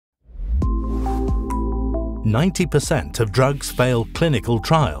90% of drugs fail clinical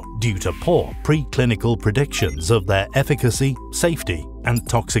trial due to poor preclinical predictions of their efficacy, safety, and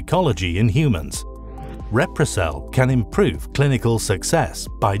toxicology in humans. Reprocel can improve clinical success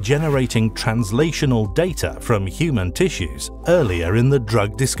by generating translational data from human tissues earlier in the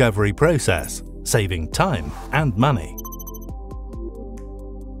drug discovery process, saving time and money.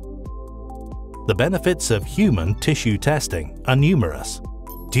 The benefits of human tissue testing are numerous.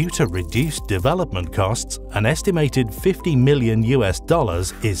 Due to reduced development costs, an estimated $50 million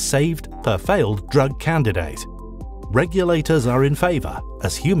is saved per failed drug candidate. Regulators are in favor,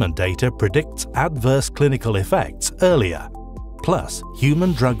 as human data predicts adverse clinical effects earlier. Plus,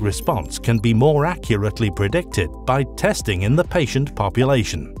 human drug response can be more accurately predicted by testing in the patient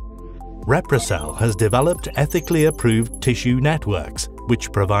population. Reprocel has developed ethically approved tissue networks,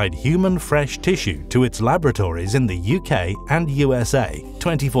 which provide human fresh tissue to its laboratories in the UK and USA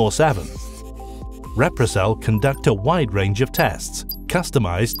 24/7. Reprocel conduct a wide range of tests,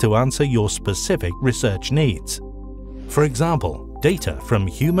 customized to answer your specific research needs. For example, data from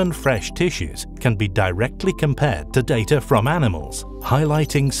human fresh tissues can be directly compared to data from animals,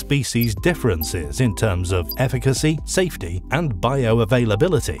 highlighting species differences in terms of efficacy, safety, and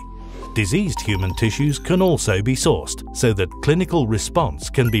bioavailability. Diseased human tissues can also be sourced so that clinical response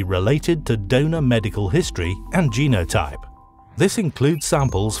can be related to donor medical history and genotype. This includes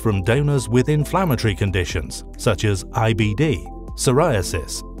samples from donors with inflammatory conditions such as IBD,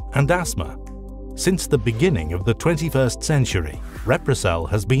 psoriasis, and asthma. Since the beginning of the 21st century, Reprocel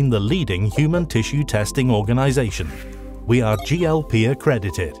has been the leading human tissue testing organization. We are GLP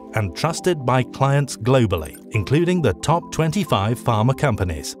accredited and trusted by clients globally, including the top 25 pharma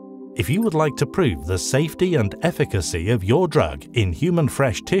companies. If you would like to prove the safety and efficacy of your drug in human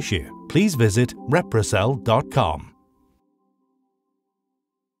fresh tissue, please visit reprocel.com.